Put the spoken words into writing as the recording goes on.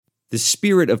The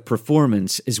spirit of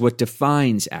performance is what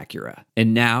defines Acura.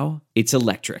 And now, it's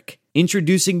electric.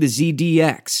 Introducing the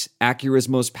ZDX, Acura's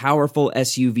most powerful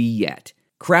SUV yet.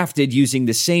 Crafted using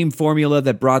the same formula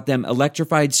that brought them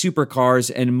electrified supercars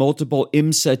and multiple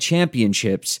IMSA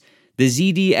championships, the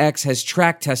ZDX has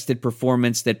track-tested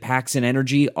performance that packs an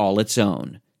energy all its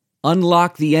own.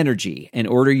 Unlock the energy and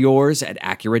order yours at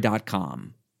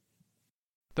Acura.com.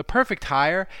 The perfect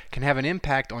hire can have an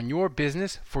impact on your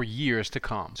business for years to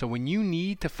come. So when you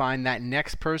need to find that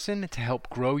next person to help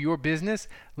grow your business,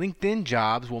 LinkedIn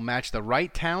Jobs will match the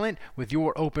right talent with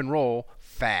your open role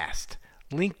fast.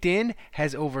 LinkedIn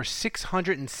has over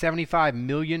 675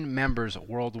 million members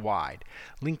worldwide.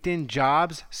 LinkedIn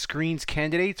Jobs screens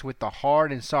candidates with the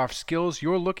hard and soft skills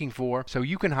you're looking for so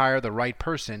you can hire the right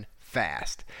person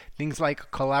fast. Things like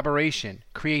collaboration,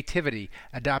 creativity,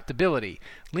 adaptability.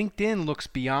 LinkedIn looks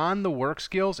beyond the work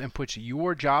skills and puts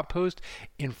your job post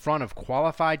in front of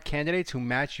qualified candidates who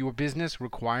match your business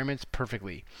requirements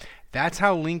perfectly. That's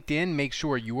how LinkedIn makes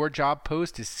sure your job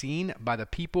post is seen by the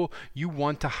people you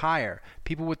want to hire.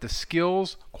 People with the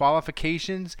skills,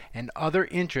 qualifications, and other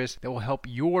interests that will help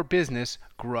your business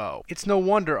grow. It's no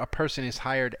wonder a person is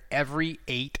hired every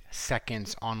 8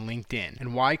 seconds on LinkedIn,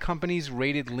 and why companies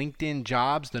rated LinkedIn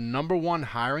Jobs the #1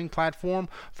 hiring platform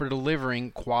for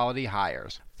delivering quality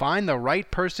hires. Find the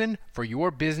right person for your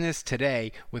business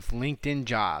today with LinkedIn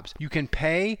Jobs. You can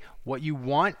pay what you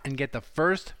want and get the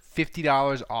first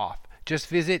 $50 off. Just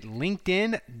visit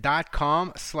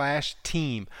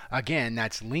linkedin.com/team. Again,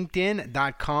 that's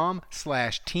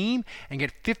linkedin.com/team and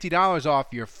get $50 off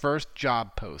your first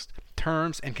job post.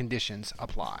 Terms and conditions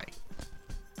apply.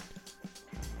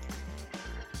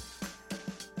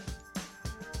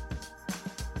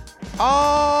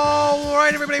 All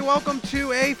right, everybody, welcome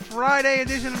to a Friday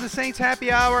edition of the Saints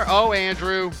Happy Hour. Oh,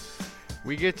 Andrew,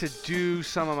 we get to do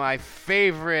some of my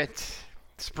favorite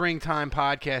springtime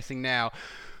podcasting now.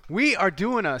 We are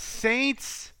doing a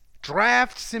Saints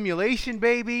draft simulation,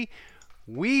 baby.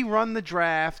 We run the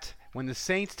draft. When the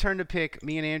Saints turn to pick,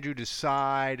 me and Andrew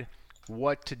decide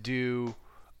what to do.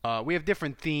 We have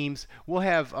different themes. We'll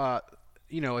have a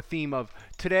theme of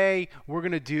today we're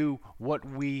going to do what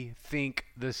we think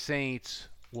the Saints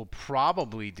will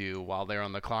probably do while they're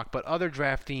on the clock, but other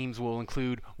draft themes will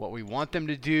include what we want them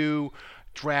to do,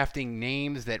 drafting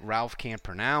names that Ralph can't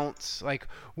pronounce. Like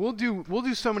we'll do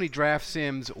so many draft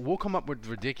sims. We'll come up with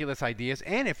ridiculous ideas.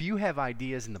 And if you have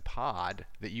ideas in the pod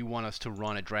that you want us to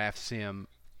run a draft sim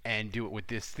and do it with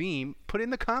this theme, put it in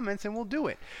the comments and we'll do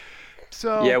it.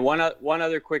 So yeah, one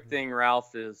other quick thing,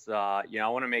 Ralph, is I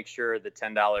want to make sure the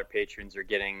 $10 patrons are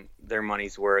getting their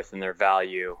money's worth and their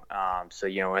value. So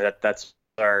that's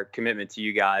our commitment to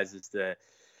you guys, is to,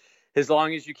 as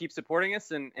long as you keep supporting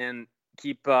us and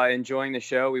keep enjoying the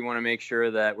show, we want to make sure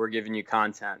that we're giving you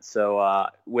content. So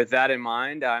with that in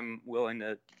mind, I'm willing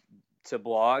to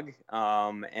blog.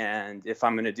 And if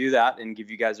I'm going to do that and give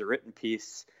you guys a written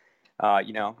piece,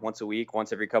 once a week,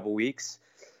 once every couple weeks,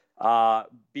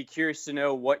 be curious to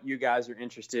know what you guys are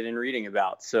interested in reading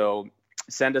about. So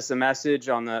send us a message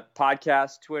on the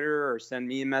podcast Twitter, or send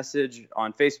me a message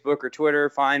on Facebook or Twitter.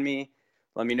 Find me.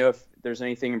 Let me know if there's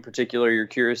anything in particular you're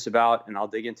curious about, and I'll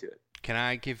dig into it. Can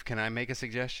I make a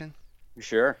suggestion?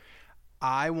 Sure.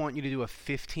 I want you to do a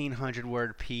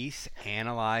 1,500-word piece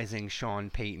analyzing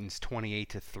Sean Payton's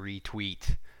 28-3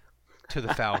 tweet to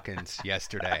the Falcons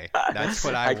yesterday. That's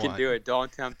what I want. I can do it.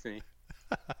 Don't tempt me.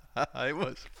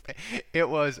 It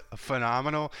was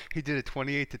phenomenal. He did a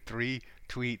 28-3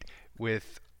 tweet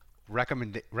with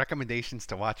recommendations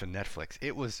to watch on Netflix.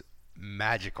 It was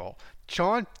magical.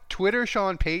 Sean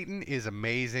Payton is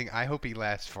amazing. I hope he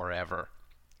lasts forever.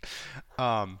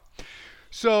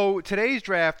 So today's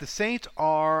draft, the Saints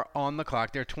are on the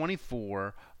clock. They're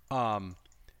 24.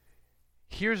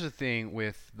 Here's the thing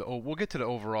with we'll get to the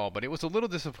overall, but it was a little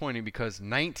disappointing because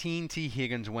 19 T.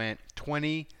 Higgins went,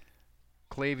 20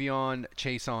 Clavion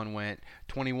Chason went,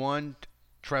 21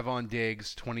 Trevon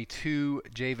Diggs, 22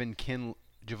 Javon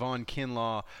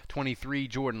Kinlaw, 23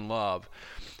 Jordan Love.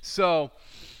 So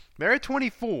they're at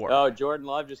 24. Oh, Jordan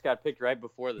Love just got picked right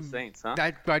before the Saints, huh?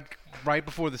 Right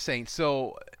before the Saints.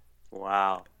 So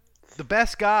wow. The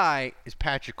best guy is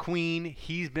Patrick Queen.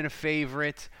 He's been a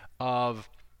favorite of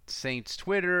Saints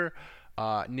Twitter.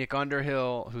 Nick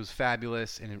Underhill, who's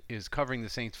fabulous and is covering the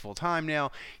Saints full time now,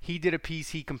 he did a piece.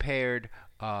 He compared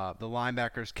the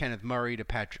linebackers Kenneth Murray to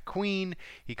Patrick Queen.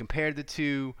 He compared the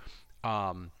two.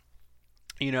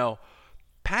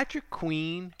 Patrick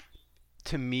Queen,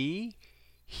 to me,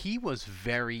 he was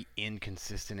very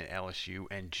inconsistent at LSU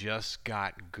and just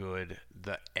got good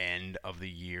the end of the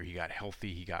year. He got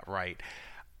healthy. He got right.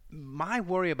 My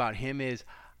worry about him is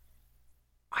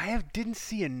didn't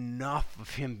see enough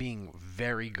of him being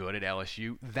very good at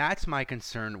LSU. That's my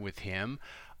concern with him.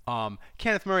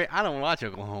 Kenneth Murray, I don't watch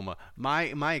Oklahoma.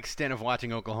 My extent of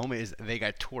watching Oklahoma is they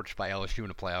got torched by LSU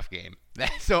in a playoff game.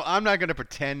 So I'm not going to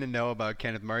pretend to know about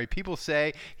Kenneth Murray. People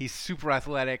say he's super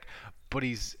athletic, but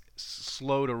he's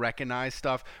slow to recognize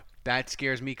stuff. That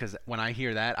scares me because when I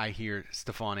hear that, I hear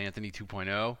Stephon Anthony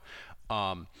 2.0.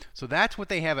 So that's what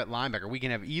they have at linebacker. We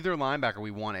can have either linebacker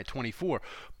we want at 24,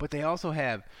 but they also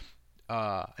have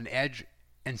an edge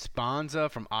and Sponza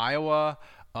from Iowa,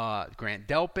 Grant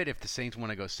Delpit. If the Saints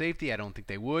want to go safety, I don't think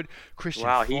they would.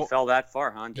 He fell that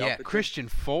far, huh? Yeah, Christian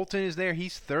Fulton is there.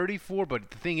 He's 34,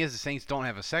 but the thing is the Saints don't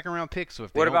have a second-round pick. So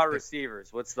what about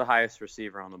receivers? What's the highest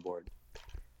receiver on the board?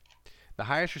 The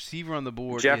highest receiver on the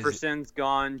board Jefferson's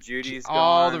gone. Judy's gone.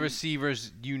 All the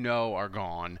receivers are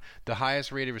gone. The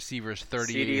highest rated receiver is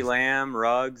 30. CeeDee Lamb,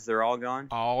 Ruggs, they're all gone?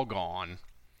 All gone.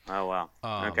 Oh, wow.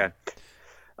 Okay.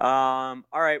 All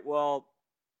right, well,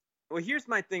 here's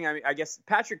my thing. I mean, I guess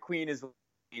Patrick Queen is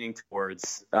leaning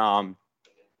towards,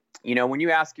 when you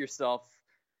ask yourself,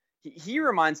 he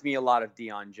reminds me a lot of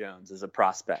Deion Jones as a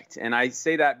prospect. And I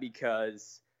say that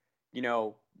because,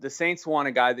 the Saints want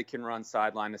a guy that can run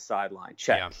sideline to sideline.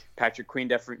 Check. Yeah. Patrick Queen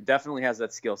definitely has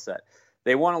that skill set.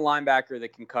 They want a linebacker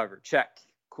that can cover. Check.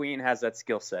 Queen has that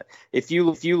skill set. If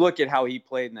you look at how he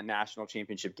played in the national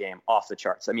championship game, off the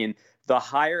charts. I mean, the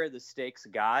higher the stakes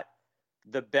got,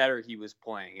 the better he was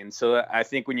playing. And so I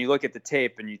think when you look at the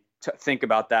tape and you think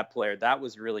about that player, that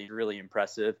was really, really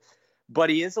impressive.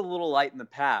 But he is a little light in the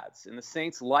pads. And the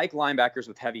Saints like linebackers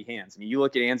with heavy hands. I mean, you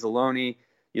look at Anzalone,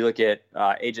 you look at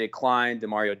A.J. Klein,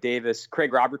 Demario Davis,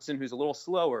 Craig Robertson, who's a little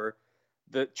slower.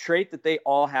 The trait that they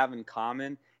all have in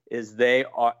common is they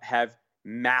have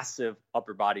massive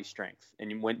upper body strength.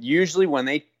 And usually when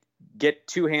they get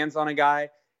two hands on a guy,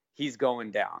 he's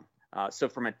going down. So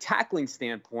from a tackling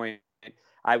standpoint,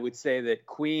 I would say that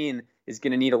Queen is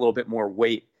going to need a little bit more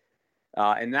weight.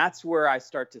 And that's where I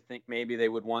start to think maybe they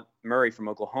would want Murray from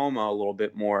Oklahoma a little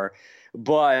bit more.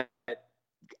 But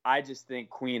I just think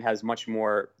Queen has much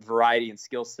more variety and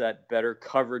skill set, better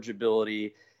coverage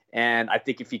ability. And I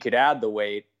think if he could add the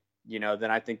weight, then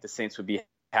I think the Saints would be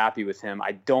happy with him.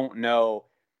 I don't know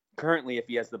currently if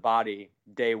he has the body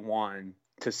day one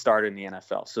to start in the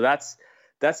NFL. So that's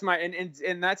my,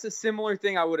 and that's a similar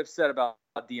thing I would have said about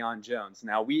Deion Jones.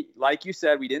 Now like you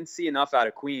said, we didn't see enough out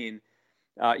of Queen,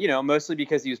 mostly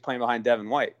because he was playing behind Devin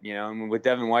White, and with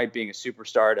Devin White being a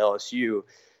superstar at LSU,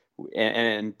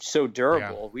 and so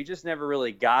durable. Yeah. We just never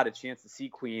really got a chance to see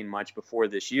Queen much before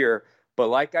this year. But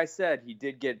like I said, he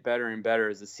did get better and better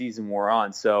as the season wore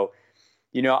on. So,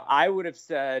 I would have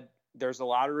said there's a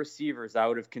lot of receivers I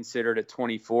would have considered at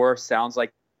 24. Sounds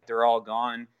like they're all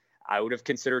gone. I would have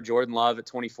considered Jordan Love at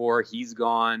 24. He's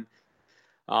gone.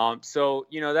 So,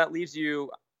 that leaves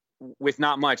you with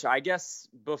not much. I guess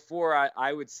before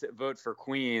I would vote for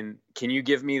Queen, can you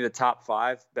give me the top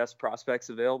 5 best prospects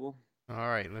available? All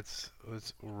right, let's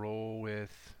roll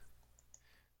with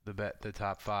the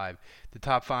top 5. The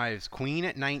top 5 is Queen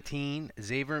at 19,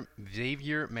 Xavier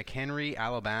McHenry,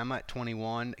 Alabama at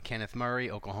 21, Kenneth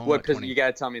Murray, Oklahoma at 20. You got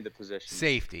to tell me the position.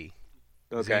 Safety.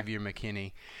 Okay. Xavier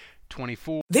McKinney,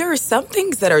 24. There are some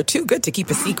things that are too good to keep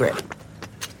a secret.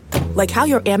 Like how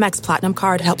your Amex Platinum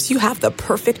card helps you have the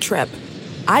perfect trip.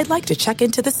 I'd like to check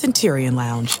into the Centurion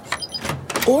Lounge.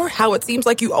 Or how it seems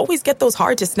like you always get those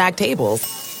hard-to-snag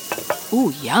tables.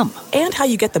 Ooh, yum. And how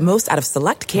you get the most out of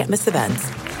select can't-miss events.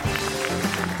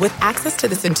 With access to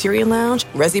the Centurion Lounge,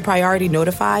 Resi Priority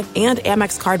Notified, and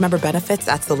Amex card member benefits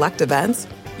at select events,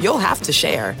 you'll have to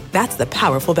share. That's the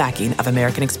powerful backing of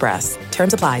American Express.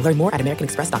 Terms apply. Learn more at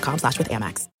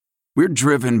americanexpress.com/withAmex. We're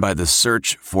driven by the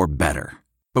search for better.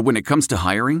 But when it comes to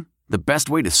hiring, the best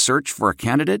way to search for a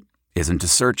candidate isn't to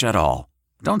search at all.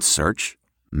 Don't search.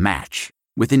 Match.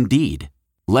 With Indeed.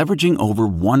 Leveraging over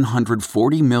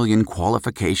 140 million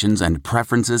qualifications and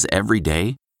preferences every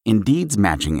day, Indeed's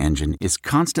matching engine is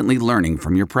constantly learning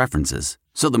from your preferences.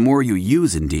 So the more you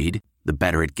use Indeed, the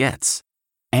better it gets.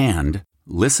 And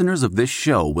listeners of this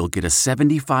show will get a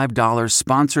 $75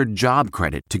 sponsored job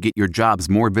credit to get your jobs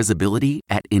more visibility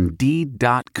at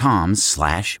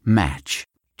Indeed.com/match.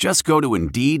 Just go to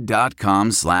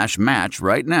Indeed.com/match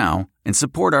right now and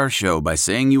support our show by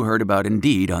saying you heard about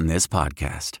Indeed on this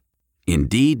podcast.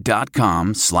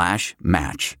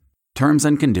 Indeed.com/match. Terms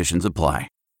and conditions apply.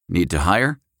 Need to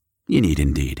hire? You need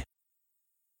Indeed.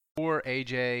 Or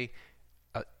A.J.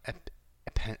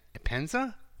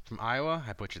 Epenza from Iowa.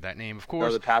 I butchered that name, of course.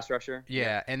 Oh, the pass rusher?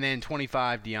 Yeah, and then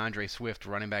 25, DeAndre Swift,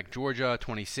 running back, Georgia.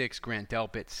 26, Grant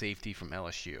Delpit, safety from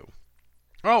LSU.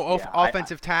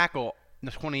 Offensive tackle,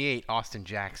 28, Austin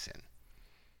Jackson.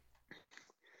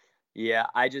 Yeah,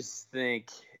 I just think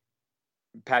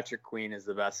Patrick Queen is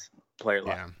the best player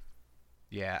left.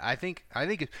 Yeah, I think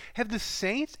have the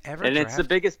Saints ever And drafted, it's the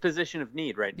biggest position of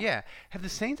need right now. Yeah, have the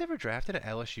Saints ever drafted an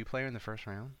LSU player in the first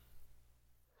round?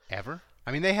 Ever?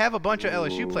 I mean, they have a bunch of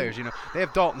LSU players, They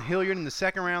have Dalton Hilliard in the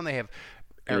second round. They have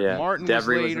Eric Martin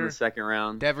Devery was in the second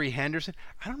round. Devery Henderson.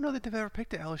 I don't know that they've ever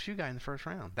picked an LSU guy in the first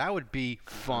round. That would be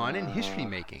fun and history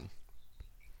making.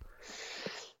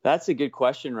 That's a good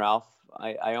question, Ralph.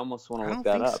 I almost want to look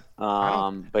that up.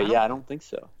 I don't think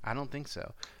so. I don't think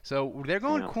so. So they're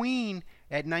going Queen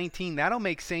at 19. That'll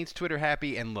make Saints Twitter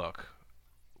happy. And look,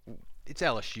 it's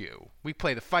LSU. We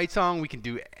play the fight song. We can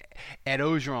do Ed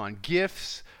Ogeron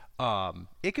gifts.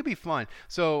 It could be fun.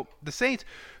 So the Saints,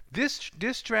 this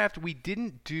draft, we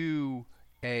didn't do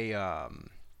a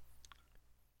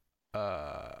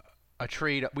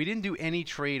trade. We didn't do any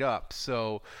trade up.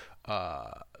 So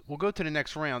we'll go to the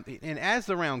next round. And as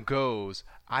the round goes,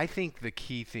 I think the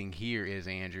key thing here is,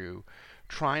 Andrew,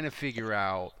 trying to figure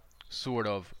out sort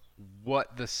of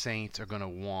what the Saints are going to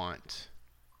want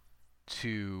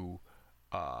to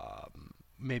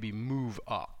maybe move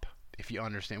up, if you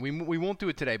understand. We won't do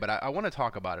it today, but I want to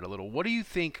talk about it a little. What do you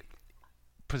think,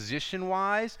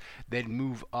 position-wise, they'd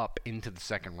move up into the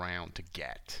second round to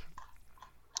get?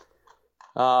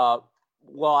 Well,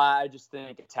 I just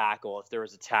think a tackle. If there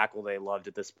was a tackle they loved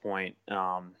at this point,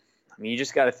 you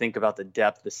just got to think about the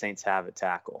depth the Saints have at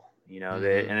tackle.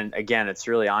 And again, it's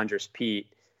really Andres Pete,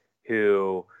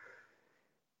 who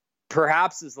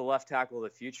perhaps is the left tackle of the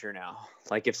future now.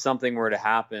 Like, if something were to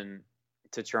happen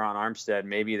to Teron Armstead,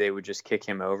 maybe they would just kick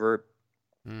him over.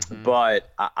 Mm-hmm.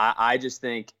 But I just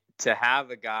think to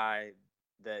have a guy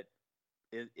that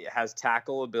has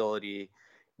tackle ability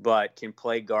but can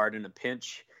play guard in a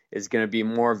pinch is going to be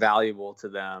more valuable to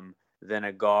them than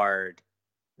a guard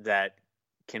that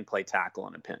can play tackle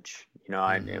in a pinch,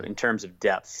 in terms of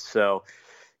depth. So,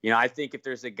 I think if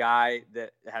there's a guy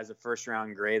that has a first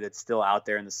round grade that's still out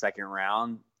there in the second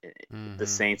round, the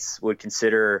Saints would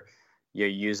consider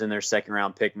using their second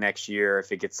round pick next year.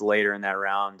 If it gets later in that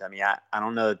round, I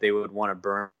don't know that they would want to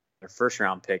burn their first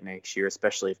round pick next year,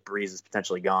 especially if Breeze is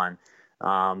potentially gone.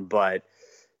 But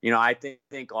I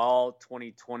think all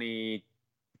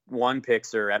 2021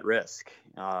 picks are at risk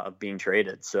of being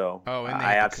traded. So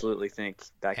I absolutely think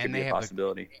that could be a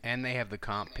possibility. And they have the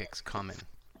comp picks coming.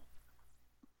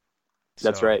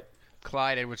 That's right.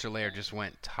 Clyde Edwards-Helaire just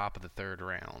went top of the third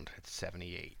round at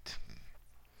 78.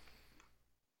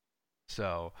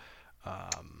 So,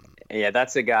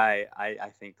 that's a guy I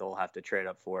think they'll have to trade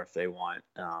up for if they want.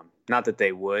 Not that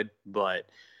they would, but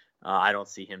I don't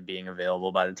see him being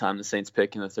available by the time the Saints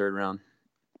pick in the third round.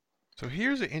 So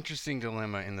here's an interesting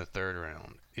dilemma in the third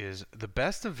round. Is the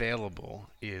best available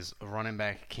is running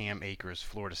back Cam Akers,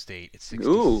 Florida State,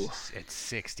 at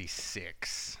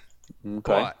 66. Okay.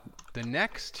 But the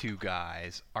next two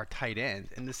guys are tight ends,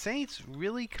 and the Saints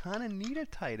really kind of need a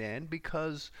tight end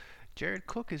because Jared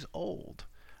Cook is old.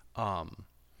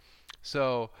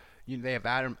 So they have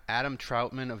Adam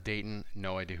Troutman of Dayton.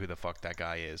 No idea who the fuck that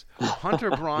guy is. Hunter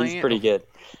Bryant. He's pretty good.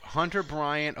 Hunter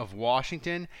Bryant of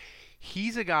Washington.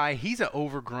 He's a guy. He's an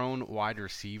overgrown wide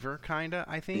receiver, kinda,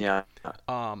 I think. Yeah.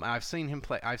 I've seen him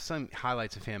play. I've seen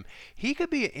highlights of him. He could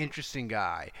be an interesting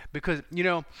guy because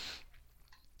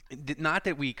not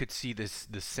that we could see the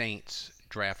Saints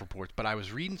draft reports, but I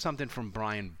was reading something from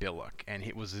Brian Billick, and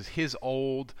it was his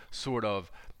old sort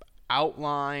of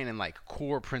outline and like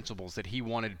core principles that he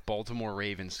wanted Baltimore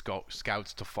Ravens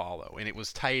scouts to follow, and it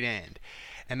was tight end.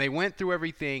 And they went through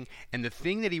everything, and the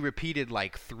thing that he repeated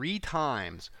like 3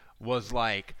 times was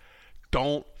like,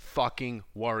 don't fucking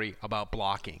worry about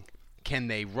blocking. Can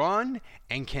they run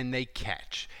and can they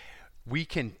catch? We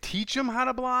can teach them how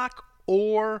to block,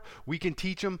 or we can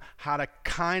teach them how to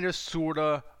kind of sort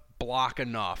of block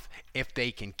enough. If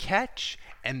they can catch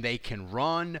and they can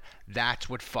run, that's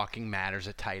what fucking matters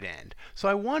at tight end. So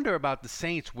I wonder about the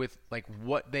Saints with like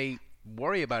what they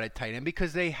worry about at tight end,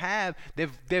 because their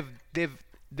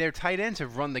tight ends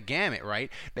have run the gamut, right?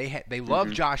 They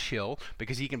love Josh Hill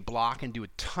because he can block and do a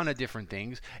ton of different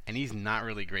things, and he's not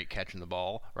really great catching the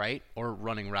ball, right? Or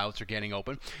running routes or getting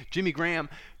open. Jimmy Graham,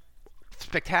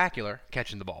 spectacular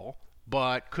catching the ball,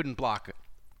 but couldn't block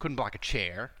a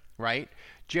chair, right?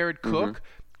 Jared Cook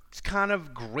is kind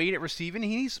of great at receiving.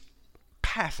 He's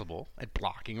passable at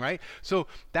blocking, right? So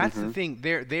that's the thing.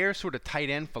 Their sort of tight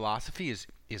end philosophy is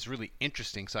really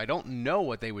interesting. So I don't know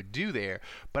what they would do there,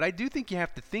 but I do think you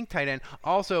have to think tight end.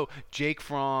 Also, Jake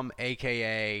Fromm,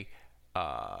 a.k.a.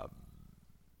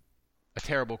 a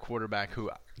terrible quarterback,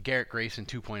 Garrett Grayson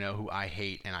 2.0, who I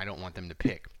hate and I don't want them to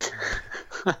pick.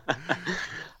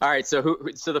 All right, so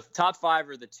the top 5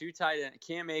 are the 2 tight end.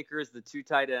 Cam Akers, the 2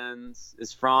 tight ends.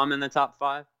 Is Fromm in the top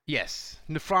 5? Yes.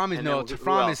 Fromm is And then who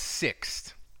Fromm is else?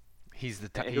 6th. He's the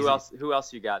Who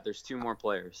else you got? There's 2 more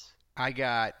players. I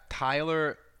got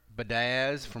Tyler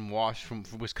Badaz from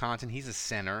Wisconsin. He's a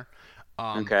center.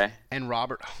 Okay. And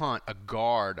Robert Hunt, a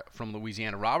guard from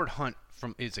Louisiana. Robert Hunt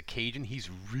is a Cajun.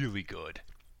 He's really good.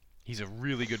 He's a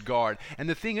really good guard. And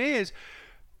the thing is,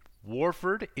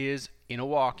 Warford is in a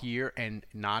walk year and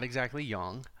not exactly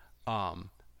young.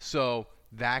 So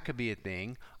that could be a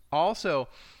thing. Also,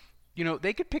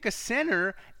 they could pick a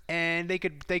center, and they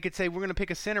could say, we're going to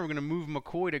pick a center. We're going to move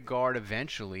McCoy to guard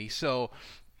eventually. So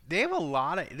they have a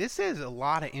lot of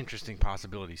interesting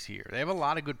possibilities here. They have a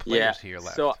lot of good players here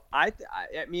left. So I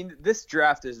mean, this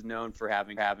draft is known for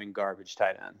having garbage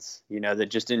tight ends. That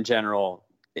just in general.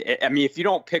 I mean, if you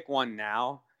don't pick one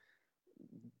now,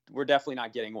 we're definitely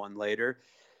not getting one later.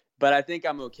 But I think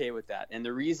I'm okay with that. And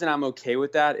the reason I'm okay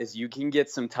with that is you can get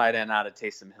some tight end out of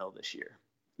Taysom Hill this year.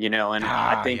 And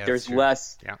I think there's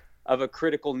less of a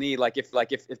critical need. Like if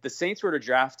the Saints were to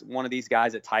draft one of these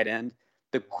guys at tight end,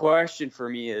 the question for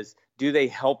me is, do they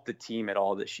help the team at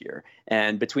all this year?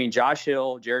 And between Josh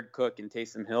Hill, Jared Cook, and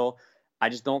Taysom Hill, I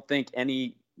just don't think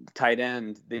any tight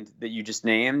end that you just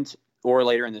named or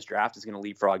later in this draft is going to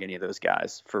leapfrog any of those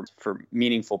guys for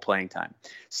meaningful playing time.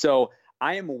 So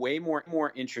I am way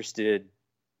more interested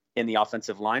in the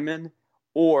offensive lineman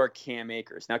or Cam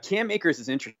Akers. Now, Cam Akers is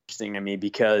interesting to me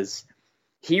because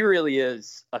he really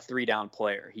is a 3-down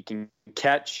player. He can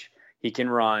catch, he can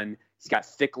run, he's got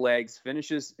thick legs,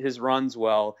 finishes his runs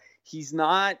well. He's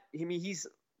kind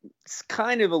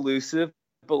of elusive,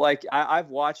 but like I've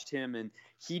watched him and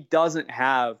he doesn't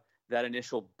have that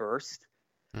initial burst.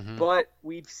 Mm-hmm. But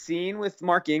we've seen with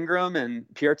Mark Ingram and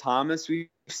Pierre Thomas, we've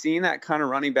seen that kind of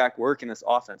running back work in this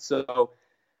offense. So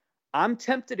I'm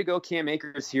tempted to go Cam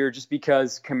Akers here just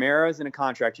because Kamara's in a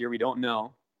contract year. We don't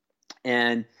know.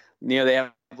 And, they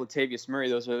have Latavius Murray.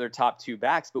 Those are their top 2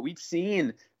 backs. But we've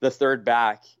seen the third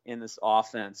back in this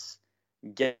offense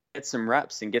get some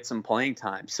reps and get some playing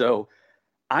time. So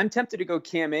I'm tempted to go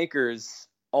Cam Akers,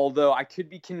 although I could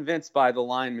be convinced by the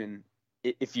lineman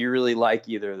if you really like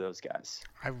either of those guys.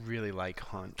 I really like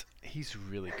Hunt. He's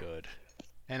really good.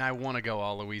 And I want to go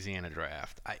all Louisiana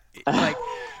draft.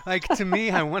 To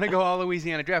me, I want to go all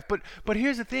Louisiana draft. But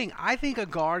here's the thing. I think a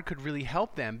guard could really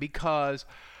help them because,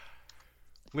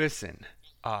 listen,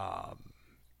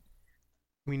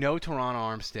 we know Teron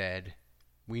Armstead.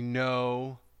 We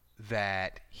know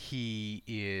that he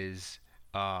is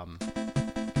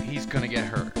he's going to get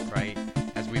hurt, right?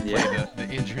 As we play the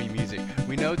injury music.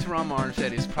 We know Teron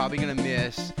Armstead is probably going to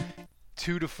miss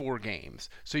 2 to 4 games.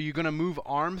 So you're going to move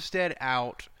Armstead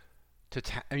out you're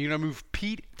going to move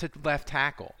Pete to left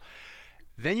tackle.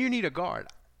 Then you need a guard.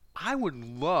 I would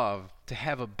love to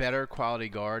have a better quality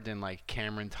guard than like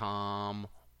Cameron Tom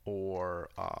or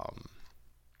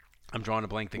I'm drawing a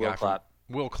blank.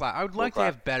 Will Clapp. I would like to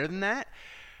have better than that.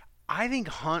 I think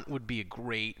Hunt would be a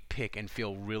great pick and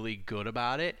feel really good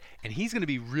about it. And he's going to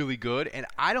be really good. And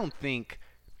I don't think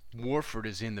Warford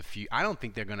is in the future. I don't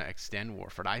think they're going to extend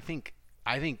Warford. I think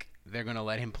they're going to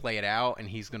let him play it out and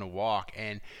he's going to walk.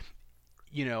 And,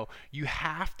 you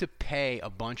have to pay a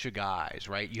bunch of guys,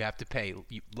 right? You have to pay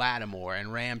Lattimore and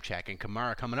Ramczyk and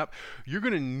Kamara coming up. You're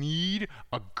going to need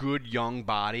a good young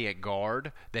body at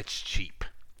guard that's cheap.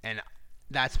 And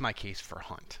that's my case for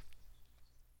Hunt.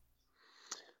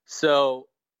 So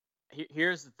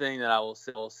here's the thing that I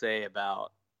will say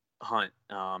about Hunt,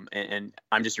 and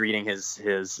I'm just reading his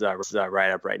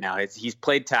write-up right now. He's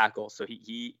played tackle, so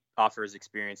he offers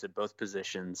experience at both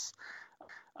positions.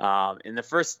 And the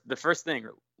first thing,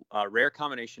 rare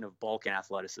combination of bulk and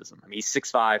athleticism. I mean, he's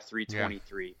 6'5",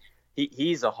 323. Yeah.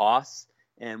 He's a hoss,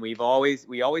 and we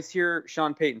always hear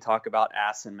Sean Payton talk about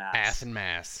ass and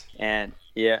mass. And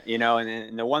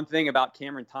and the one thing about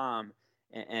Cameron Tom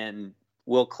and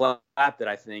Will Clapp that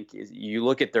I think is you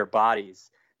look at their bodies,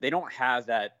 they don't have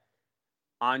that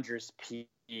Andres Pete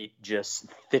just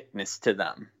thickness to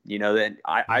them.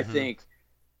 I think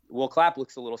Will Clapp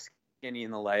looks a little skinny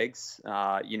in the legs,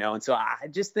 and so I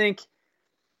just think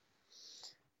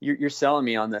you're selling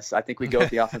me on this. I think we go with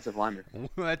the offensive lineman.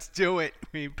 Let's do it.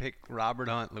 We pick Robert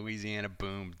Hunt, Louisiana,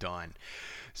 boom, done.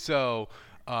 So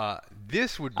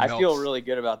this would I feel really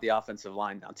good about the offensive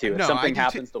line now too. If something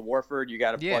happens to Warford, you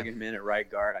got to plug him in at right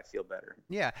guard. I feel better.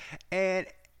 Yeah, and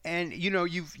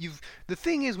you've the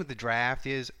thing is with the draft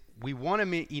is we want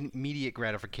immediate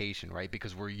gratification, right?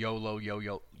 Because we're YOLO,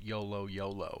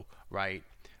 right?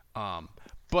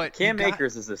 But Cam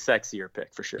Akers is a sexier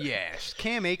pick for sure. Yes,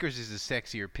 Cam Akers is a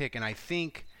sexier pick, and I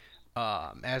think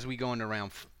as we go into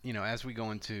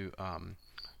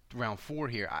round four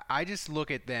here, I just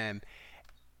look at them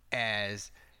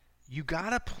as you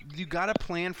gotta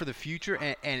plan for the future,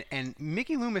 and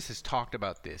Mickey Loomis has talked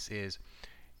about this. Is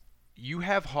you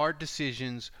have hard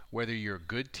decisions whether you're a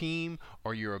good team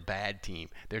or you're a bad team.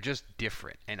 They're just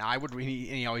different. And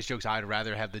he always jokes, I'd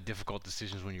rather have the difficult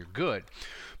decisions when you're good.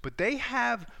 But they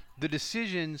have the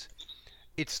decisions.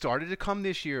 It started to come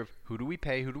this year of who do we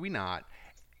pay, who do we not,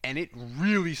 and it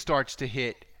really starts to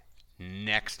hit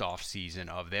next off season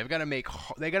of they got to make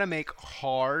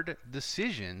hard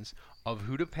decisions of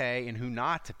who to pay and who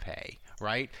not to pay,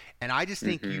 right? And I just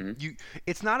think you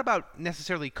it's not about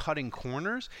necessarily cutting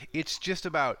corners. It's just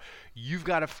about you've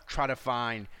got to try to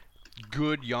find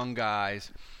good young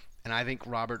guys, and I think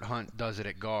Robert Hunt does it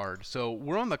at guard. So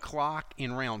we're on the clock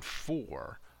in round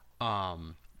 4,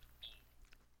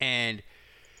 and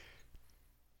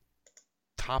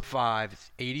top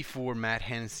 5, 84 Matt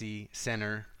Hennessy,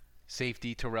 center.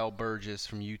 Safety, Terrell Burgess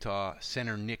from Utah.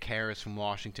 Center, Nick Harris from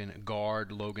Washington.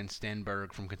 Guard, Logan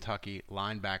Stenberg from Kentucky.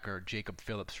 Linebacker, Jacob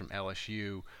Phillips from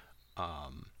LSU.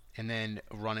 And then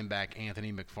running back,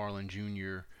 Anthony McFarland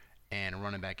Jr. and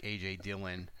running back, A.J.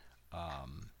 Dillon.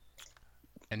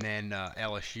 And then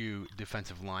LSU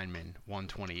defensive lineman,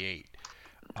 128.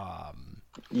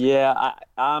 Yeah,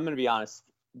 I'm going to be honest.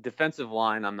 Defensive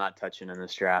line, I'm not touching in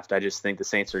this draft. I just think the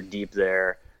Saints are deep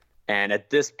there. And at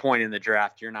this point in the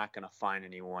draft, you're not going to find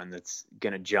anyone that's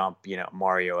going to jump,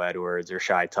 Mario Edwards or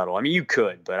Shai Tuttle. I mean, you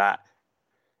could, but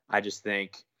I just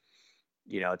think,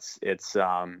 it's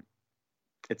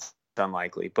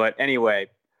unlikely. But anyway,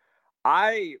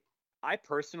 I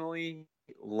personally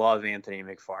love Anthony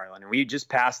McFarland, and we just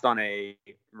passed on a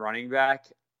running back.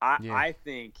 I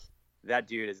think that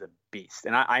dude is a beast,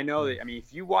 and I know that. I mean,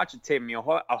 if you watch the tape,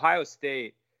 Ohio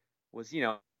State was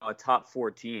a top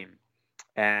 4 team.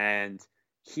 And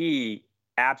he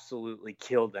absolutely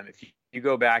killed them. If you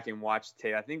go back and watch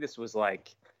tape, I think this wasn't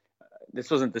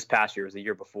this past year, it was the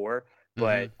year before.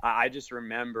 But I just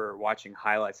remember watching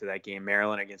highlights of that game,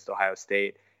 Maryland against Ohio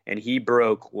State, and he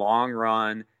broke long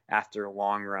run after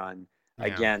long run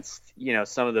against,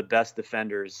 some of the best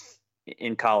defenders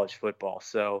in college football.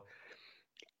 So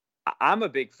I'm a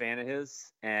big fan of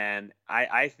his, and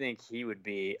I think he would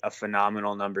be a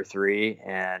phenomenal number 3.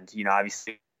 And,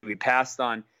 obviously, we passed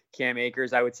on Cam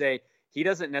Akers. I would say he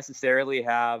doesn't necessarily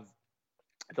have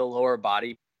the lower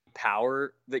body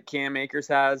power that Cam Akers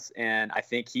has, and I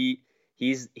think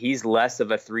he's less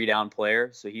of a 3-down player,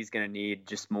 so he's going to need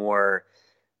just more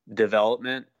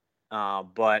development.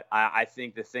 But I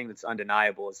think the thing that's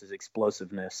undeniable is his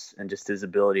explosiveness and just his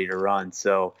ability to run.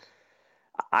 So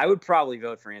I would probably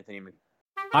vote for Anthony McFarland.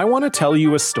 I want to tell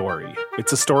you a story.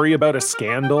 It's a story about a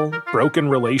scandal, broken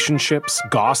relationships,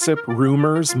 gossip,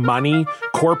 rumors, money,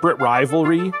 corporate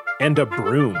rivalry, and a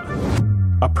broom.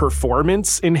 A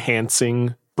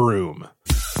performance-enhancing broom.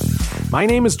 My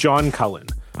name is John Cullen.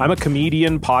 I'm a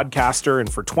comedian, podcaster,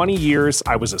 and for 20 years,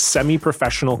 I was a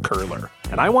semi-professional curler.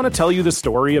 And I want to tell you the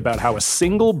story about how a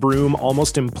single broom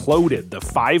almost imploded the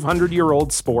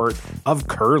 500-year-old sport of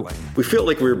curling. We felt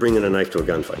like we were bringing a knife to a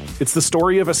gunfight. It's the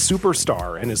story of a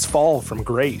superstar and his fall from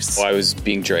grace. Well, I was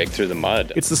being dragged through the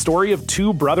mud. It's the story of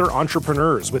 2 brother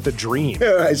entrepreneurs with a dream.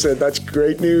 Yeah, I said, that's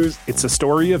great news. It's a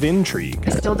story of intrigue.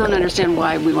 I still don't understand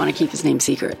why we want to keep his name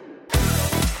secret.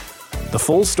 The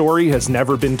full story has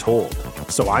never been told,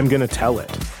 so I'm going to tell it.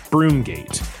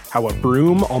 Broomgate, how a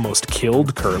broom almost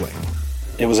killed curling.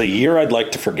 It was a year I'd like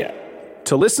to forget.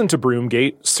 To listen to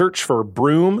Broomgate, search for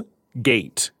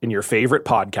Broomgate in your favorite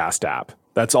podcast app.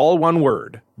 That's all one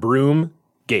word,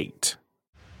 Broomgate.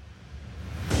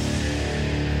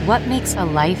 What makes a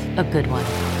life a good one?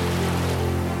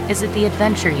 Is it the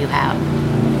adventure you have?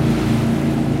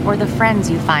 Or the friends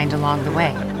you find along the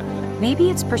way? Maybe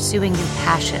it's pursuing your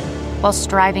passion while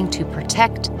striving to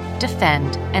protect,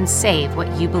 defend, and save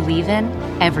what you believe in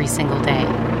every single day.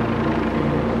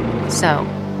 So,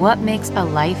 what makes a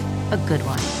life a good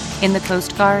one? In the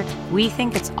Coast Guard, we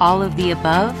think it's all of the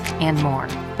above and more,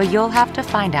 but you'll have to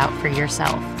find out for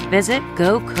yourself. Visit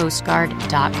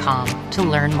gocoastguard.com to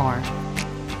learn more.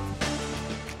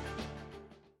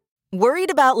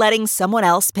 Worried about letting someone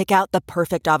else pick out the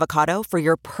perfect avocado for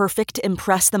your perfect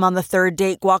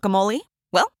impress-them-on-the-third-date guacamole?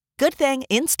 Well, good thing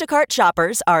Instacart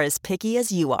shoppers are as picky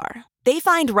as you are. They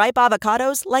find ripe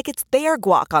avocados like it's their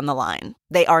guac on the line.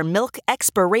 They are milk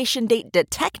expiration date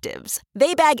detectives.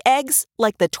 They bag eggs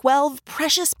like the 12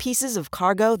 precious pieces of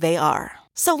cargo they are.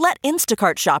 So let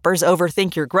Instacart shoppers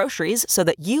overthink your groceries so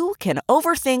that you can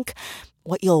overthink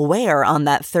what you'll wear on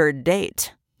that third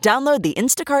date. Download the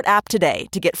Instacart app today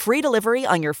to get free delivery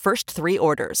on your first 3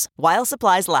 orders, while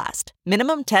supplies last.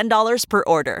 Minimum $10 per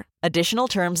order. Additional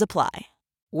terms apply.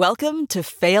 Welcome to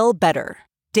Fail Better,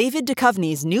 David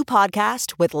Duchovny's new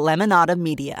podcast with Lemonada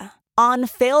Media. On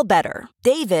Fail Better,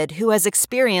 David, who has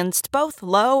experienced both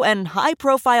low and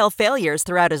high-profile failures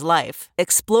throughout his life,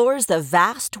 explores the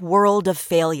vast world of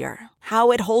failure,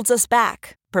 how it holds us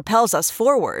back, propels us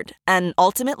forward, and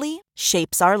ultimately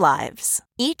shapes our lives.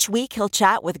 Each week he'll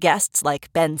chat with guests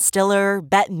like Ben Stiller,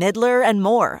 Bette Midler, and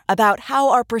more about how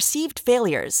our perceived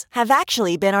failures have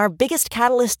actually been our biggest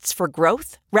catalysts for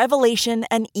growth, revelation,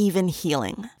 and even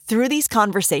healing. Through these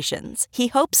conversations, he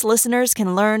hopes listeners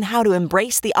can learn how to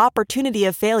embrace the opportunity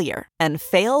of failure and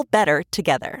fail better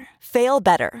together. Fail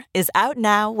Better is out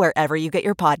now wherever you get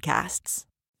your podcasts.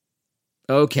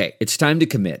 Okay, it's time to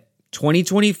commit.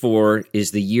 2024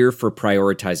 is the year for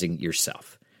prioritizing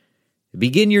yourself.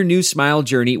 Begin your new smile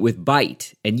journey with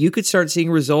Byte, and you could start seeing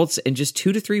results in just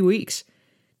 2 to 3 weeks.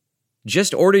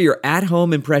 Just order your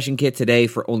at-home impression kit today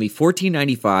for only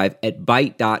 $14.95 at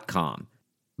Byte.com.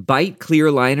 Byte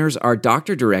clear liners are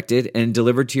doctor-directed and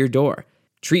delivered to your door.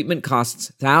 Treatment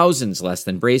costs thousands less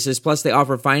than braces, plus they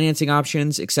offer financing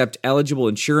options, accept eligible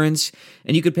insurance,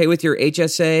 and you could pay with your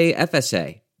HSA,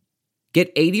 FSA.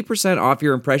 Get 80% off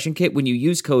your impression kit when you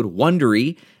use code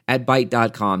WONDERY at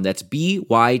Byte.com. That's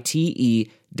BYTE.com.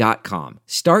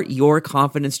 Start your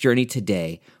confidence journey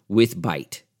today with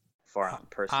Byte. For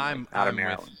personally, out of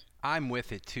Maryland. I'm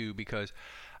with it, too, because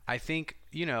I think,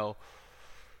 we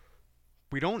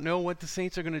don't know what the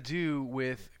Saints are going to do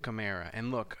with Kamara. And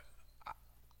look,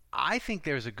 I think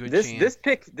there's a good chance.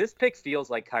 This pick feels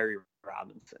like Kyrie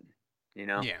Robinson,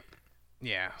 Yeah.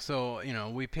 Yeah, so,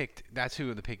 we picked – that's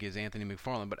who the pick is, Anthony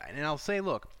McFarland. And I'll say,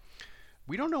 look,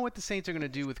 we don't know what the Saints are going to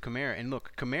do with Kamara. And,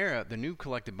 look, Kamara, the new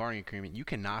collective bargaining agreement, you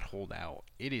cannot hold out.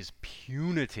 It is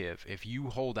punitive if you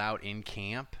hold out in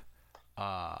camp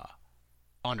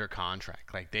under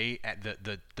contract. Like, the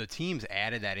teams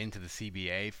added that into the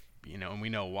CBA, and we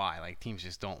know why. Like, teams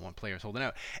just don't want players holding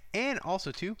out. And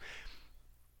also, too,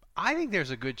 I think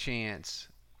there's a good chance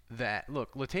 – that,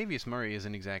 look, Latavius Murray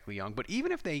isn't exactly young, but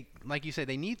even if they, like you said,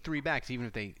 they need 3 backs, even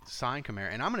if they sign Kamara.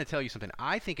 And I'm going to tell you something.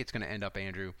 I think it's going to end up,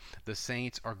 Andrew, the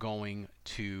Saints are going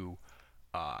to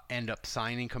end up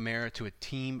signing Kamara to a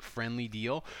team-friendly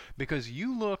deal, because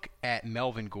you look at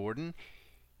Melvin Gordon,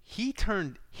 he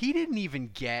didn't even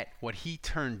get what he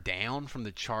turned down from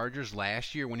the Chargers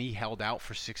last year when he held out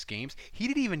for 6 games. He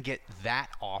didn't even get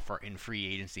that offer in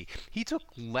free agency. He took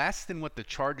less than what the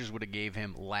Chargers would have gave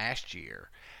him last year.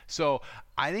 So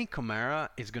I think Kamara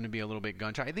is going to be a little bit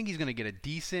gun-shy. I think he's going to get a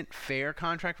decent, fair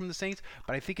contract from the Saints,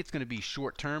 but I think it's going to be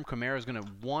short-term. Kamara is going to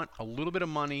want a little bit of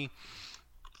money,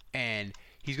 and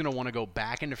he's going to want to go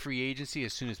back into free agency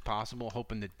as soon as possible,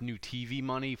 hoping that new TV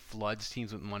money floods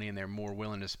teams with money and they're more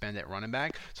willing to spend at running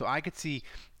back. So I could see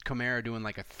Kamara doing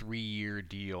like a 3-year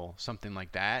deal, something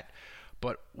like that.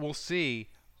 But we'll see.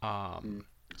 So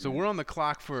we're on the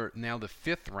clock for now the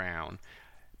 5th round.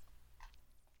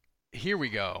 Here we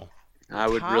go. I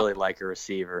would really like a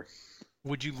receiver.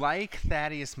 Would you like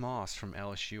Thaddeus Moss from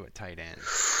LSU at tight end?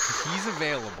 He's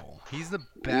available. He's the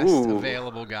best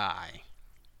available guy.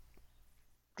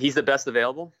 He's the best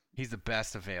available? He's the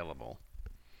best available.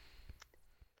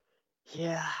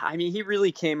 Yeah, I mean, he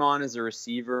really came on as a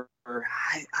receiver.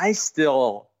 I'm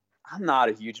not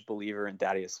a huge believer in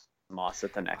Thaddeus Moss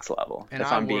at the next level, and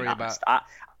if I'm being honest.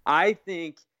 I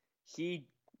think he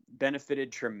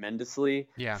benefited tremendously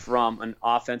from an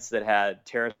offense that had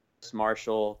Terrace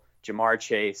Marshall, Jamar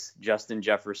Chase, Justin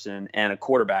Jefferson, and a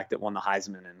quarterback that won the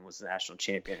Heisman and was the national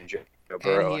champion, Joe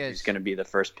Burrow, and he's going to be the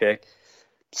first pick.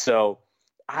 So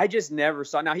I just never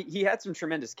saw – now, he had some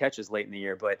tremendous catches late in the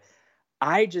year, but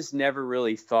I just never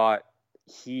really thought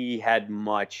he had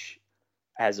much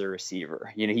as a receiver.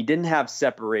 He didn't have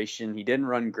separation. He didn't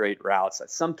run great routes.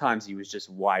 Sometimes he was just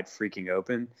wide freaking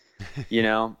open,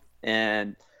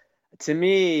 and – to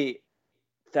me,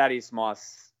 Thaddeus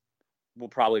Moss will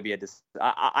probably be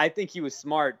I think he was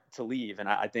smart to leave, and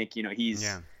I think he's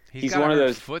one of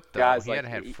those guys. He had to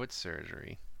have foot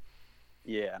surgery.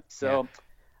 Yeah. So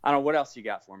I don't know what else you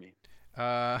got for me.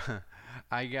 I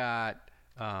got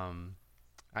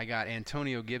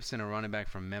Antonio Gibson, a running back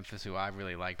from Memphis, who I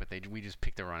really like, but we just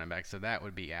picked a running back, so that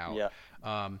would be out. Yeah.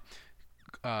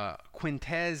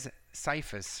 Quintez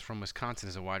Cephas from Wisconsin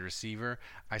is a wide receiver.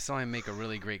 I saw him make a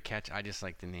really great catch. I just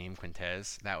like the name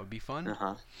Quintez. That would be fun.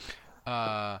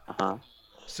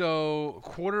 So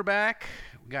quarterback,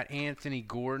 we got Anthony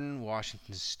Gordon,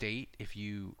 Washington State, if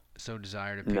you so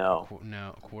desire to pick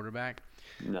a quarterback.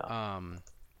 No.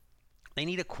 They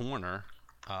need a corner.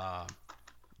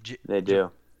 They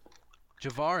do.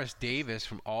 Javaris Davis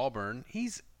from Auburn.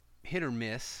 He's hit or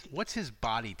miss. What's his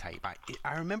body type?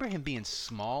 I remember him being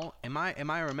small. Am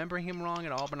I remembering him wrong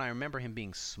at Auburn? I remember him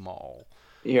being small.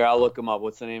 Here, I'll look him up.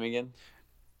 What's the name again?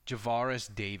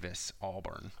 Javaris Davis,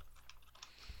 Auburn.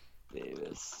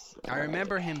 Davis. I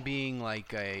remember him being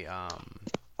like a.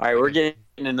 All right, we're getting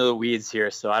into the weeds here,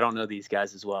 so I don't know these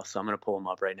guys as well, so I'm going to pull them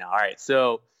up right now. All right,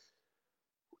 so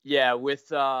yeah, with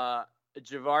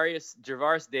Javaris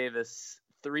Davis,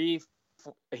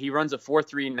 he runs a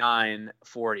 4.39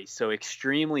 40, so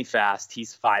extremely fast.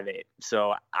 He's 5'8",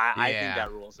 so I think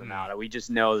that rules him out. We just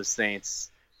know the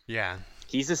Saints. Yeah,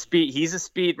 he's a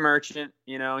speed merchant.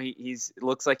 You know, he's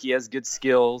looks like he has good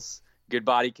skills, good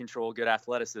body control, good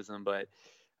athleticism, but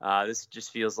this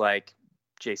just feels like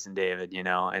Jason David, you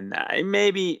know, and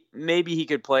maybe he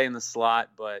could play in the slot,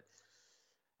 but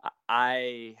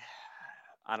I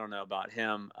don't know about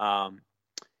him.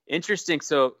 Interesting.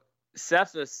 So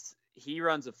Cephas, he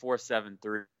runs a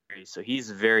 4.73, so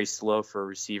he's very slow for a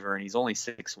receiver, and he's only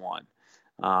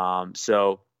 6'1".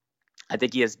 So I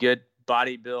think he has good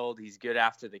body build. He's good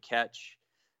after the catch.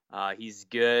 He's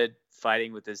good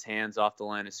fighting with his hands off the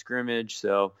line of scrimmage.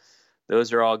 So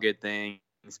those are all good things,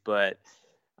 but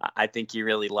I think he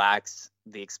really lacks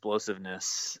the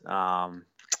explosiveness.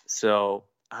 So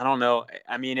I don't know.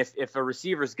 I mean, if a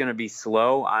receiver is going to be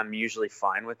slow, I'm usually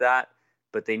fine with that,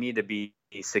 but they need to be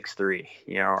 6'3",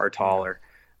 you know, or taller.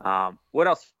 What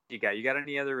else you got? You got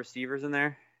any other receivers in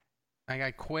there? I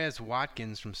got Quez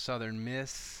Watkins from Southern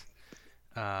Miss.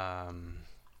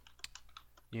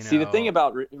 See, the thing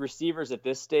about receivers at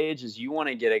this stage is you want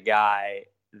to get a guy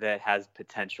that has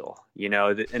potential. You know,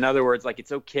 in other words, like,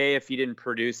 it's okay if he didn't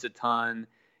produce a ton.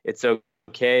 It's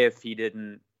okay if he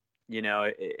didn't, you know,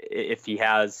 if he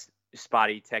has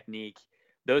spotty technique.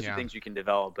 Those are things you can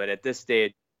develop. But at this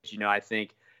stage, you know, I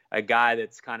think a guy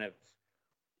that's kind of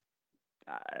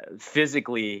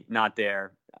physically not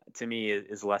there, to me,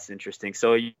 is less interesting.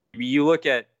 So you look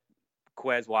at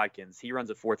Quez Watkins. He runs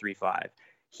a 4.35.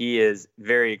 He is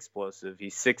very explosive.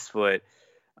 He's 6 foot.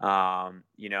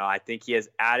 You know, I think he has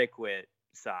adequate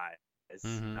size.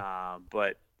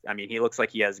 But I mean, he looks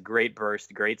like he has great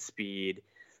burst, great speed.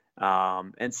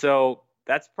 And so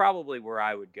that's probably where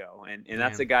I would go. And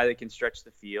that's a guy that can stretch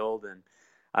the field. And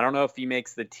I don't know if he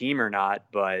makes the team or not,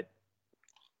 but,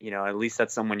 you know, at least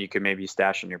that's someone you could maybe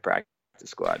stash on your practice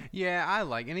squad. Yeah, I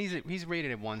like, and he's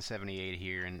rated at 178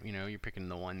 here, and, you know, you're picking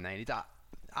the 190s.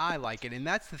 I like it, and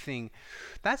that's the thing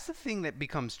that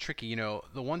becomes tricky. You know,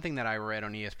 the one thing that I read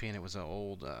on ESPN, it was an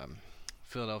old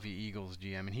Philadelphia Eagles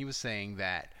GM, and he was saying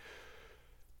that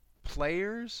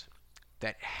players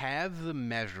that have the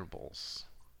measurables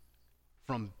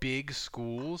from big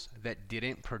schools that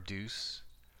didn't produce,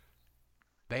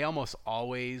 they almost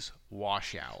always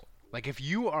wash out. Like, if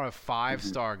you are a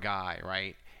 5-star guy,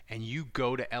 right, and you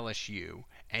go to LSU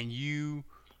and you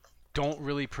don't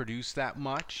really produce that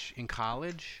much in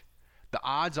college, the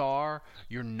odds are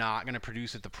you're not going to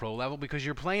produce at the pro level because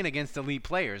you're playing against elite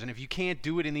players. And if you can't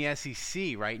do it in the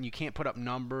SEC, right, and you can't put up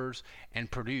numbers and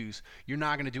produce, you're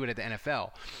not going to do it at the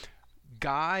NFL.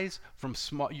 Guys from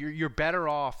small, you're better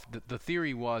off, the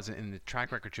theory was, and the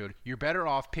track record showed, you're better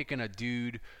off picking a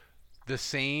dude with the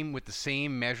same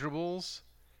measurables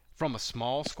from a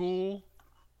small school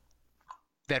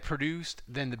that produced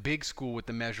than the big school with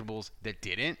the measurables that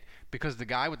didn't, because the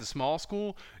guy with the small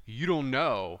school, you don't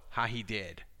know how he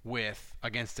did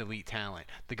against elite talent.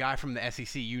 The guy from the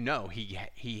SEC, you know,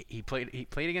 he played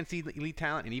against elite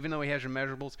talent, and even though he has your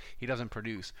measurables, he doesn't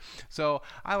produce. So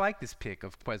I like this pick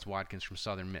of Quez Watkins from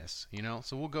Southern Miss, you know.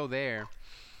 So we'll go there.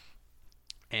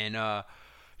 And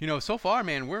you know, so far,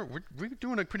 man, we're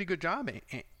doing a pretty good job.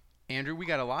 Andrew, we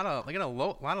got a lot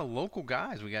of local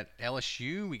guys. We got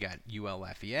LSU, we got UL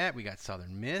Lafayette, we got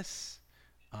Southern Miss.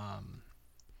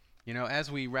 You know,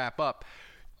 as we wrap up,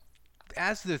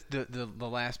 as the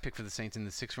last pick for the Saints in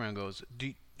the 6th round goes,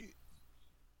 do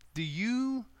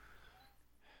you?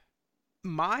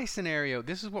 My scenario,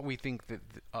 this is what we think that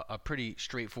a pretty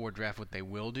straightforward draft, what they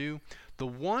will do. The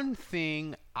one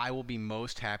thing I will be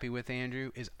most happy with,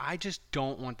 Andrew, is I just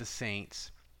don't want the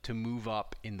Saints to move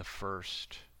up in the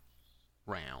 1st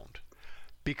round,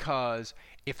 because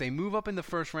if they move up in the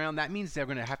 1st round, that means they're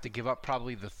going to have to give up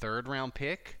probably the 3rd round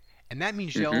pick, and that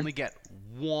means they'll only get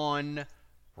one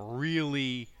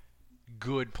really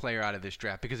good player out of this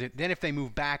draft, because then if they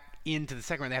move back into the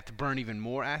 2nd round, they have to burn even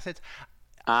more assets.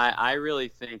 I really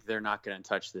think they're not going to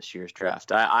touch this year's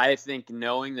draft. I think,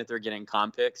 knowing that they're getting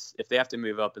comp picks, if they have to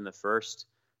move up in the 1st,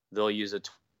 they'll use a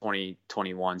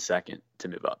 2021 second to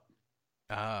move up.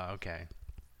 Okay.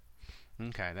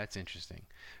 Okay, that's interesting.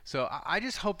 So I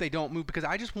just hope they don't move, because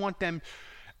I just want them.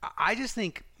 I just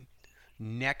think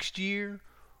next year,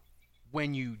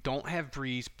 when you don't have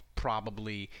Breeze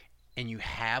probably, and you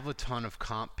have a ton of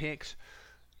comp picks,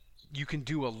 you can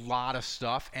do a lot of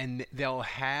stuff, and they'll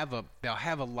have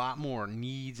a lot more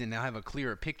needs, and they'll have a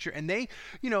clearer picture. And they,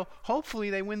 hopefully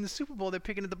they win the Super Bowl. They're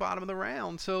picking at the bottom of the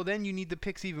round, so then you need the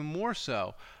picks even more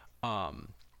so.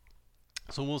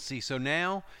 So we'll see. So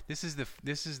now this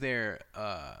is their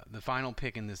the final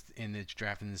pick in this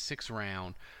draft in the 6th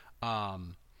round.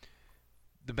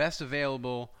 The best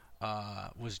available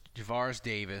was Javaris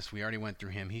Davis. We already went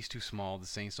through him. He's too small. The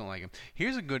Saints don't like him.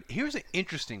 Here's an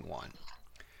interesting one.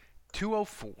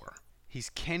 204. He's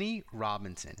Kenny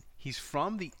Robinson. He's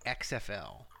from the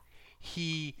XFL.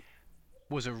 He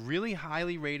was a really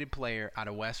highly rated player out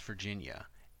of West Virginia,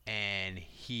 and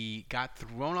he got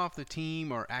thrown off the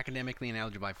team or academically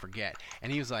ineligible, I forget.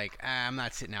 And he was like, I'm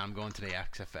not sitting out. I'm going to the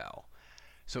XFL.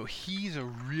 So he's a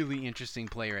really interesting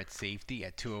player at safety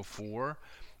at 204.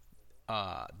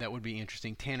 That would be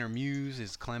interesting. Tanner Muse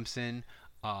is Clemson.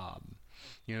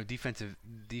 Defensive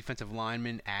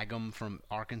lineman Agam from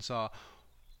Arkansas.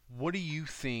 What do you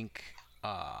think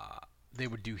they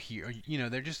would do here?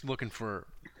 They're just looking for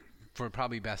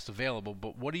probably best available.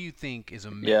 But what do you think is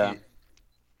a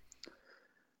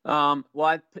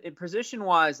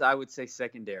Position-wise, I would say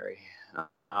secondary.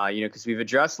 Because we've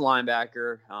addressed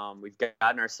linebacker, we've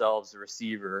gotten ourselves a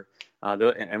receiver,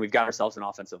 and we've got ourselves an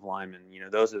offensive lineman.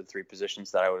 Those are the 3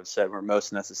 positions that I would have said were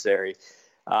most necessary.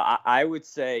 I would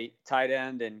say tight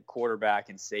end and quarterback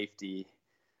and safety,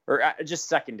 or just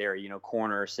secondary,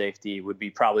 corner or safety would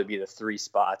probably be the 3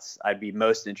 spots I'd be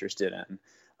most interested in.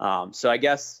 So I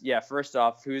guess, first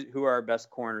off, who are our best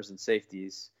corners and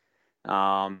safeties?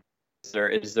 Is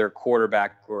there a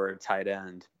quarterback or a tight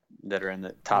end that are in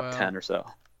the top 10 or so?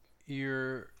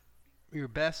 Your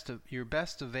best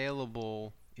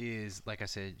available is, like I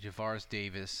said, Javaris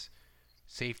Davis,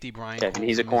 safety Brian Cole. And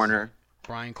he's a corner.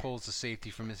 Brian Cole's the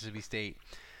safety from Mississippi State.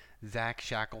 Zach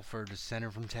Shackelford, the center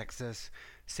from Texas.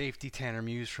 Safety Tanner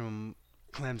Muse from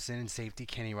Clemson, and safety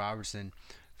Kenny Robertson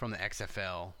from the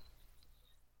XFL.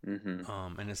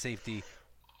 Mm-hmm. And the safety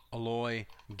Aloy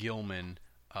Gilman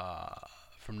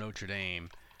from Notre Dame.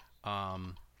 A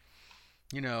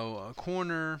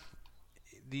corner.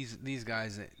 These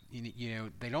guys,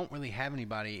 they don't really have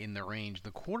anybody in the range.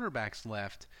 The quarterbacks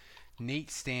left.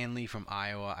 Nate Stanley from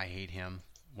Iowa. I hate him.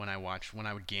 When I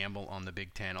would gamble on the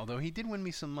Big Ten, although he did win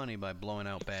me some money by blowing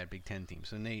out bad Big Ten teams.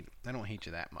 So Nate, I don't hate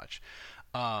you that much.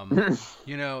 They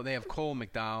have Cole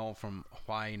McDowell from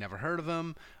Hawaii, never heard of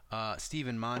him.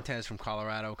 Steven Montez from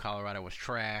Colorado. Colorado was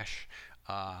trash.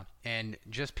 And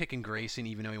just picking Grayson,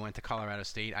 even though he went to Colorado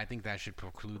State, I think that should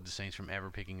preclude the Saints from ever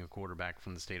picking a quarterback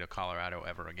from the state of Colorado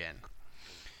ever again.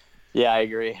 Yeah, I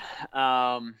agree.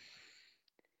 I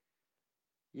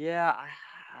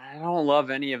don't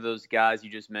love any of those guys you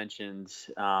just mentioned.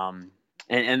 And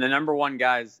the number 1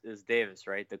 guy is Davis,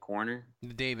 right? The corner?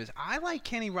 Davis. I like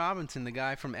Kenny Robinson, the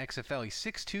guy from XFL. He's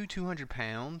 6'2", 200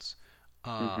 pounds.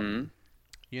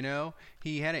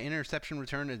 He had an interception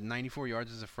return at 94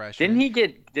 yards as a freshman.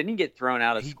 Didn't he get thrown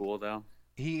out of school though?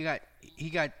 He got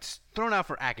thrown out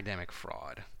for academic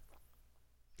fraud.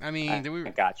 I mean,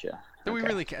 gotcha. Do we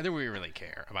really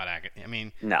care about academic? I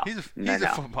mean, no. He's a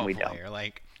football player. Don't.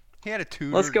 Like, he had a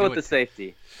tutor. Let's go with the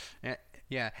safety.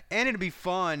 Yeah, and it'd be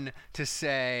fun to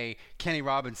say Kenny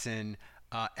Robinson,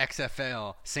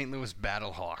 XFL, St. Louis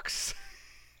Battlehawks.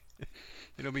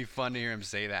 It'll be fun to hear him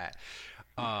say that.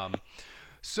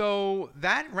 So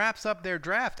that wraps up their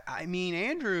draft. I mean,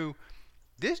 Andrew,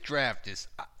 this draft is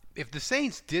 – if the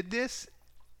Saints did this,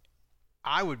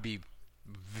 I would be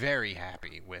very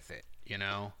happy with it,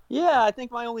 Yeah, I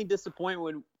think my only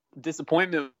disappointment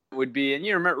would be –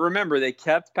 and remember, they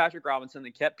kept Patrick Robinson. They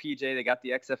kept PJ. They got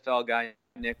the XFL guy,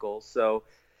 Nichols. So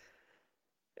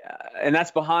and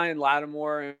that's behind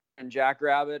Lattimore and Jack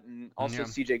Rabbit, and also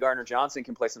CJ Gardner-Johnson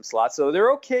can play some slots. So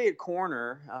they're okay at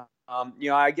corner.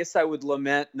 I guess I would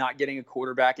lament not getting a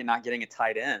quarterback and not getting a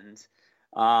tight end.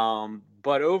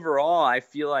 But overall, I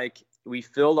feel like we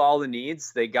filled all the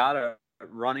needs. They got a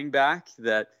running back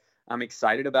that I'm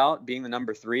excited about being the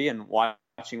number 3 and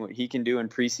watching what he can do in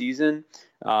preseason.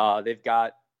 They've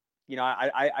got,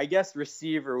 I guess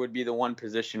receiver would be the one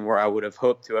position where I would have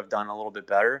hoped to have done a little bit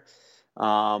better.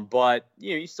 But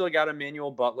you still got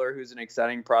Emmanuel Butler, who's an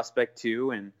exciting prospect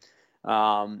too. And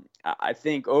I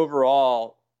think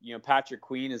overall, Patrick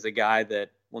Queen is a guy that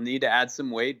will need to add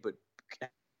some weight, but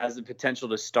has the potential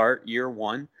to start year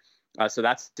 1. So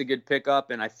that's a good pickup.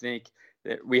 And I think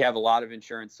that we have a lot of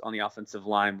insurance on the offensive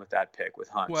line with that pick with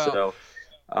Hunt. Well, so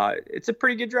it's a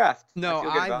pretty good draft. No,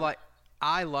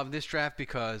 I love this draft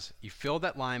because you filled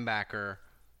that linebacker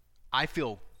I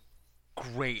feel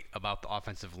great about the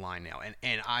offensive line now.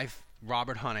 And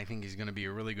Robert Hunt, I think, is going to be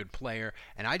a really good player.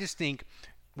 And I just think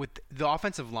with the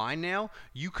offensive line now,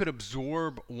 you could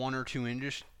absorb one or two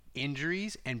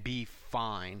injuries and be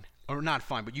fine. Or not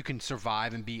fine, but you can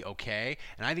survive and be okay.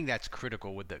 And I think that's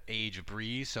critical with the age of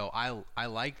Breeze. So I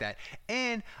like that.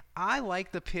 And I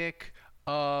like the pick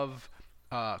of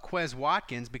Quez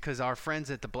Watkins, because our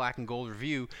friends at the Black and Gold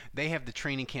Review, they have the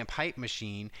training camp hype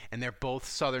machine, and they're both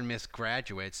Southern Miss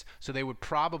graduates. So they would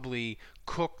probably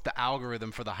cook the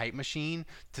algorithm for the hype machine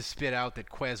to spit out that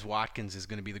Quez Watkins is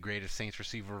going to be the greatest Saints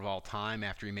receiver of all time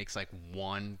after he makes like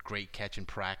one great catch in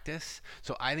practice.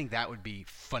 So I think that would be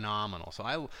phenomenal. So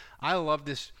I love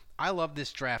this. I love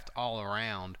this draft all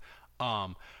around.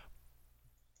 And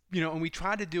we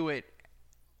tried to do it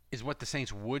is what the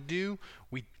Saints would do.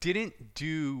 We didn't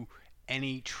do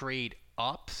any trade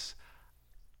ups.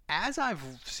 As I've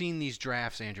seen these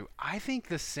drafts, Andrew, I think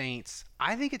the Saints,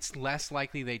 I think it's less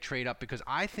likely they trade up, because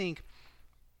I think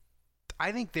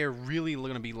they're really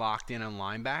going to be locked in on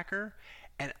linebacker,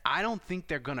 and I don't think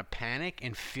they're going to panic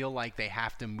and feel like they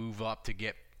have to move up to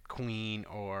get Queen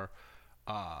or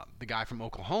the guy from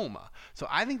Oklahoma. So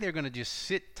I think they're going to just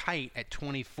sit tight at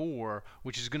 24,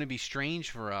 which is going to be strange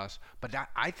for us. But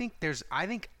I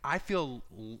feel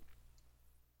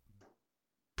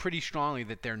pretty strongly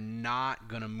that they're not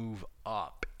going to move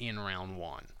up in round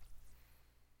one.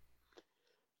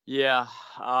 Yeah,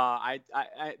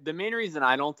 the main reason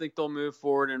I don't think they'll move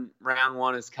forward in round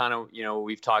one is kind of,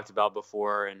 we've talked about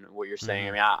before and what you're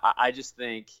saying. Mm-hmm. I mean, I just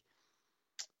think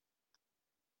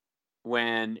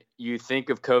when you think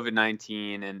of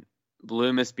COVID-19 and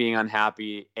Loomis being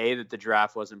unhappy, A, that the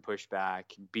draft wasn't pushed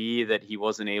back, B, that he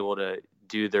wasn't able to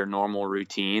do their normal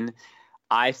routine,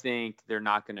 I think they're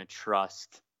not going to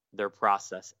trust their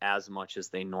process as much as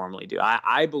they normally do.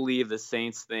 I believe the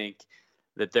Saints think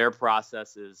that their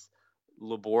process is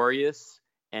laborious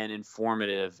and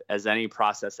informative as any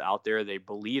process out there. They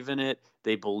believe in it.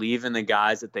 They believe in the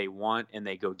guys that they want, and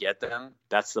they go get them.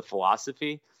 That's the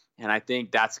philosophy. And I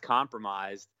think that's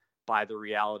compromised by the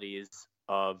realities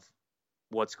of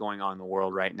what's going on in the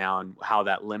world right now and how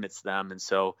that limits them. And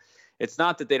so it's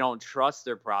not that they don't trust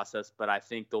their process, but I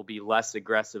think they'll be less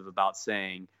aggressive about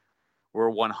saying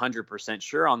we're 100%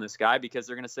 sure on this guy, because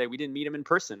they're going to say we didn't meet him in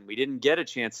person. We didn't get a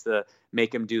chance to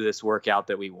make him do this workout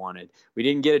that we wanted. We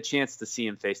didn't get a chance to see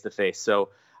him face to face. So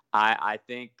I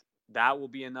think that will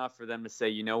be enough for them to say,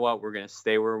 you know what, we're going to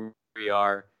stay where we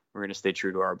are. We're going to stay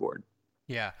true to our board.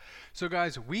 Yeah. So,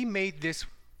 guys, we made this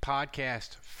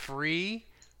podcast free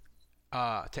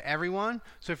to everyone.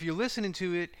 So if you're listening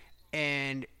to it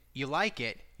and you like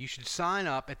it, you should sign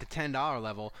up at the $10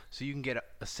 level so you can get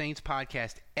a Saints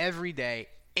podcast every day,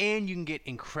 and you can get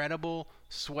incredible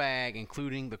swag,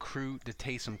 including the Crew to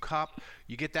Taysom Cup.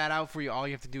 You get that out for you. All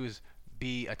you have to do is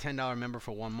be a $10 member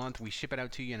for 1 month. We ship it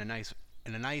out to you in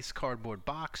a nice cardboard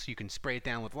box. You can spray it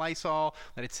down with Lysol,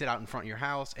 let it sit out in front of your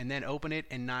house, and then open it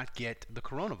and not get the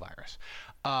coronavirus.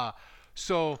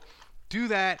 So do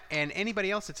that, and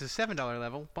anybody else that's a $7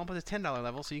 level, bump it to $10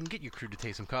 level so you can get your Crew to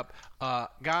Taysom Cup.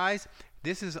 Guys,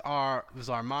 this is our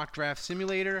mock draft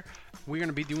simulator. We're going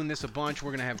to be doing this a bunch.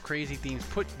 We're going to have crazy themes.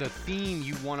 Put the theme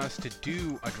you want us to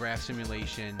do a draft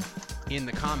simulation in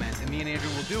the comments, and me and Andrew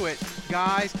will do it.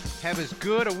 Guys, have as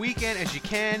good a weekend as you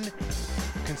can,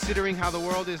 considering how the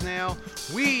world is now.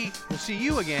 We will see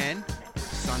you again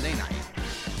Sunday night.